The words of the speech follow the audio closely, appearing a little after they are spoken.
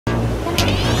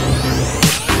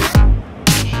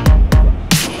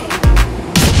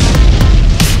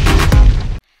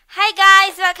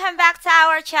welcome back to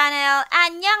our channel.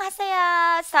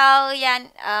 Annyeonghaseyo! So, yan,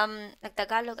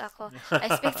 nagtagalog ako. I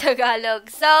speak Tagalog.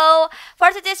 So,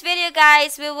 for today's video,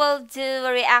 guys, we will do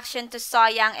a reaction to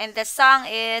Sohyang, and the song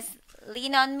is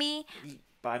Lean on Me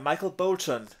by Michael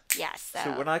Bolton. Yes.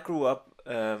 So when I grew up,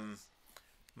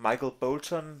 Michael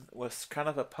Bolton was kind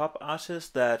of a pop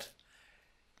artist that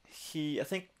I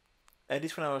think, at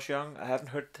least when I was young, I haven't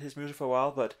heard his music for a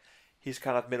while, but he's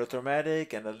kind of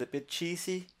melodramatic and a little bit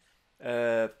cheesy.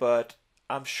 But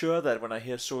I'm sure that when I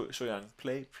hear Sohyang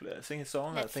sing his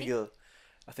song, I think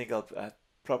I'll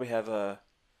probably have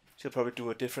she'll probably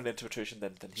do a different interpretation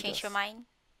than he does. Change your mind?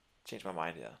 Change my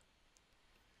mind, yeah.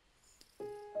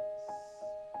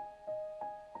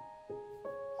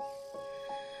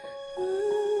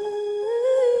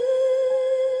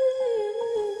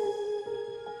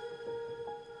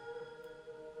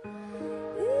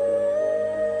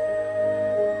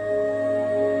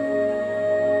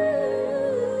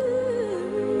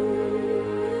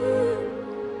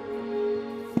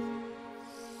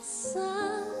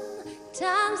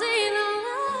 Sometimes in our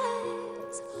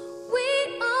lives, we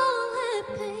all have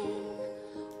pain,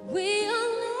 we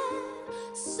all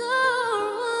have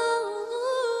sorrow,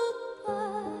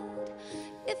 but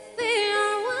if we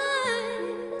are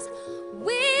wise,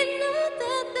 we know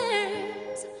that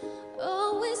there's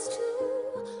always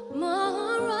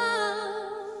tomorrow.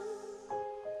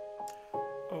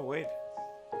 Oh wait.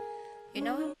 You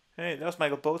know him? Hey, that was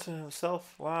Michael Bolton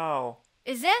himself. Wow.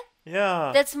 Is it?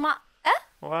 Yeah. That's my...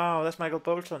 Wow, that's Michael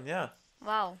Bolton, yeah.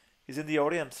 Wow. He's in the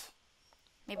audience.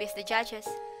 Maybe it's the judges.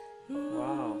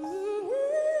 Wow.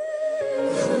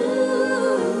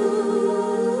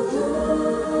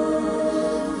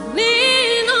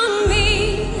 Lean on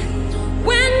me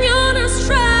when you're not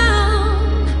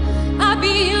strong. I'll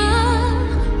be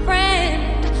your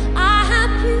friend. I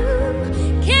help you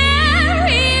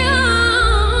carry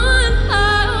on.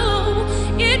 Oh,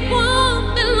 it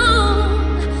won't be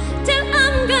long till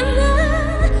I'm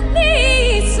gonna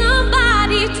need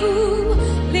somebody to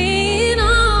lean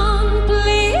on.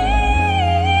 Please,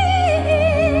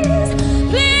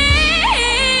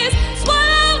 please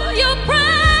swallow your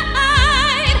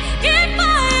pride. If I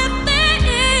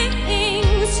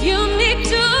things you need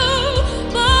to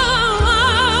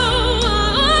borrow,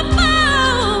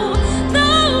 no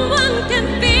one can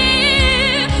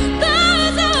feel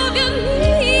those of your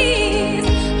needs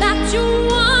that you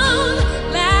won't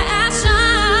lash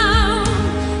out.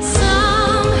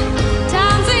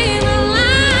 Sometimes in our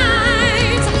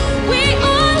lives, we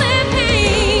all have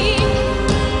pain,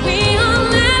 we all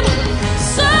have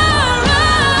sorrow.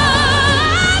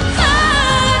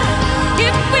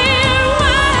 If we're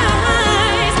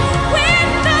wise, we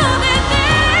know that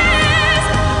there's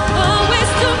always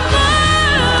tomorrow.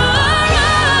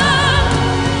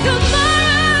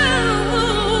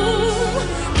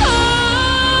 Hold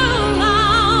on, hold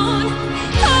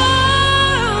on, hold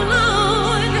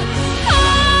on.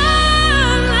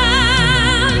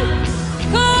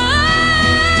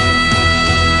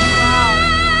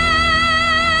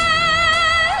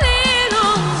 Lean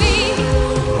on me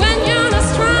when you're not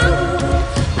strong.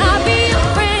 I'll be your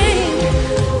friend.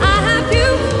 I'll help you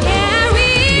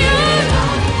carry on.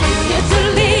 Get to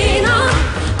lean on.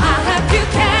 I'll help you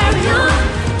carry on.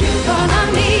 You're gonna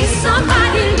need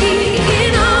somebody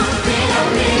lean on.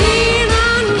 Lean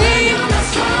on me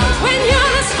when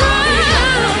you're not strong.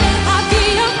 I'll be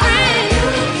your friend.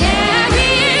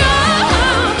 Carry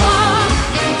on.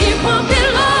 It won't be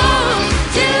long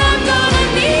till I'm gonna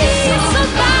need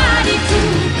somebody to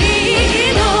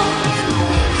lean on.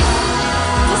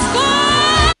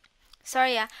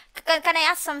 Sorry, can I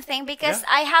ask something? Because Yeah.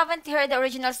 I haven't heard the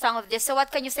original song of this, so what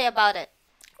can you say about it?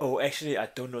 Oh, actually, I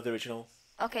don't know the original.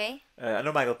 Okay. I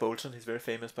know Michael Bolton, he's very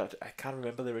famous, but I can't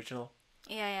remember the original.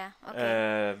 Yeah,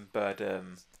 okay.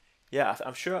 Yeah,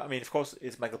 I'm sure, I mean, of course,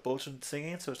 it's Michael Bolton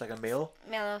singing, so it's like a male.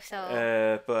 Mellow, so...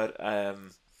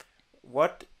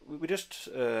 What we just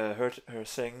heard her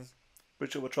sing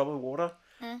 "Bridge Over Troubled Water,"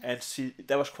 and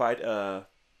that was quite a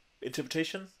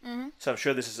interpretation. So I'm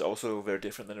sure this is also very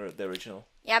different than the original.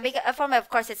 Yeah, because for me, of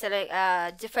course, it's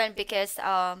different because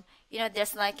you know,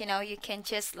 there's like, you know, you can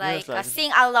just like, it's like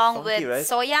sing along funky, with right?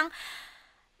 Sohyang.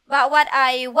 But what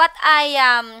I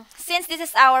since this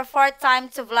is our fourth time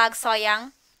to vlog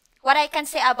Sohyang, what I can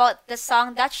say about the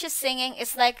song that she's singing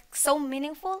is like so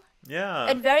meaningful Yeah.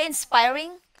 and very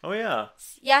inspiring. Oh yeah.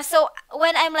 Yeah, so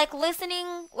when I'm like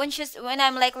listening, when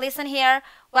I'm like listen here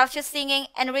while she's singing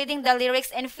and reading the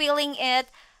lyrics and feeling it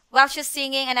while she's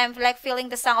singing, and I'm like feeling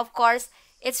the song, of course,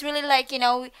 it's really like, you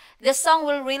know, the song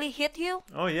will really hit you.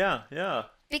 Oh yeah,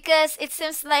 yeah. Because it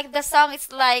seems like the song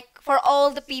is like for all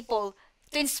the people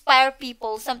to inspire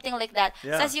people, something like that.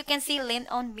 Yeah. So as you can see, lean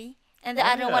on me, and the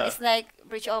Oh, other one yeah. is like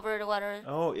bridge over the water.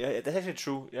 Oh yeah, that's actually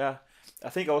true. Yeah, I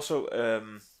think also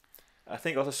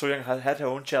Sohyang had her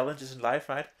own challenges in life,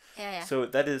 right? Yeah. So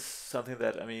that is something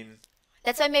that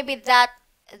That's why maybe that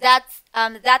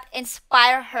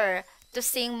inspire her to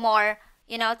sing more,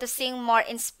 to sing more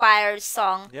inspired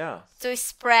song yeah, to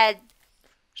spread.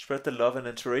 spread the love and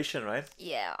inspiration, right?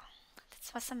 Yeah,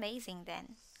 that was amazing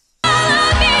then.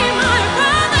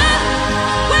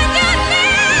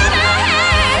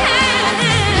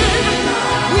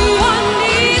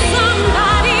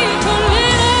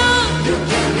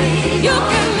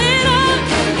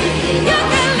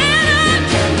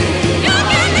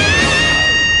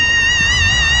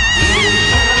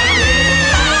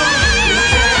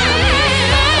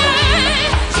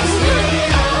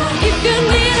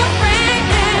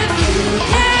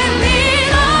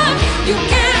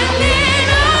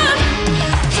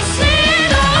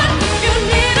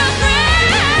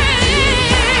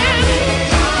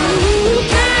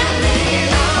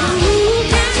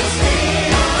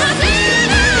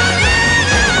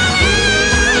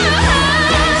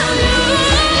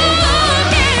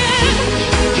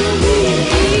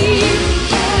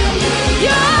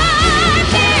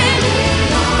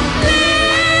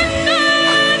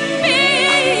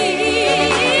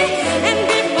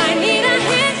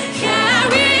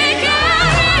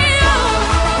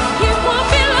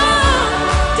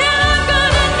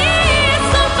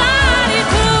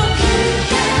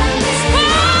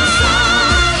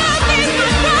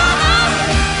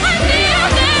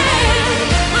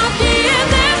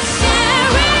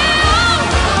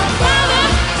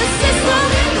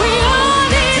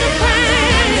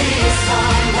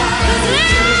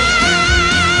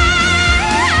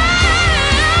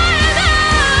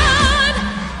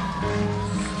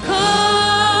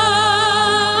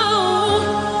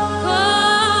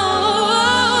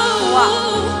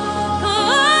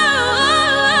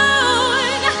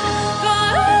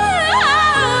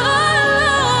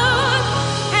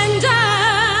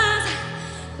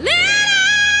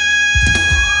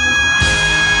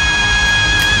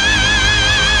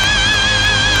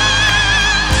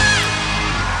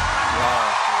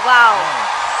 Wow.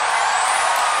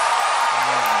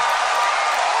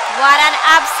 What an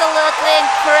absolutely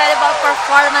incredible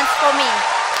performance for me.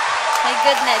 My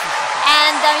goodness.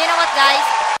 And you know what, guys?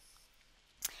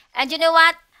 And you know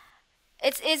what?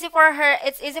 It's easy for her.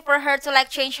 It's easy for her to like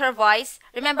change her voice.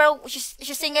 Remember, she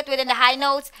sing it within the high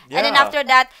notes, and then Yeah. after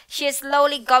that, she is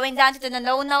slowly going down to the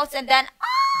low notes, and then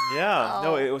Yeah,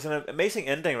 no, Oh. it was an amazing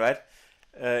ending, right?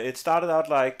 It started out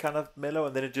like kind of mellow,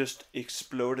 and then it just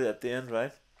exploded at the end,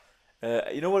 right?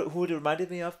 You know who it reminded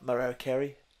me of? Mariah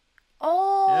Carey.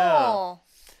 oh, Well,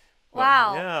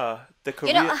 wow. yeah, the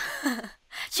You know, Korean.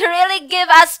 she really give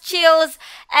us chills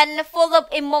and full of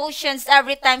emotions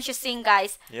every time she sing,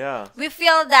 guys. Yeah, We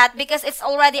feel that because it's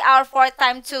already our fourth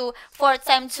time to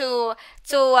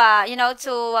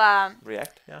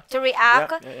react. Yeah. to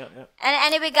react. Yeah. And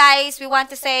anyway, guys, we want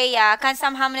to say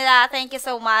Kamsahamnida. Thank you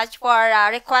so much for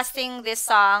requesting this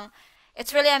song.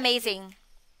 It's really amazing.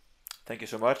 Thank you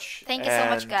so much. Thank you so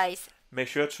much, And guys. make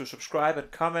sure to subscribe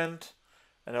and comment,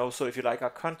 and also if you like our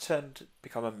content,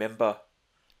 become a member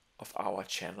of our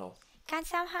channel.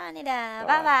 Kamsahamnida.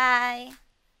 Bye-bye. Bye bye.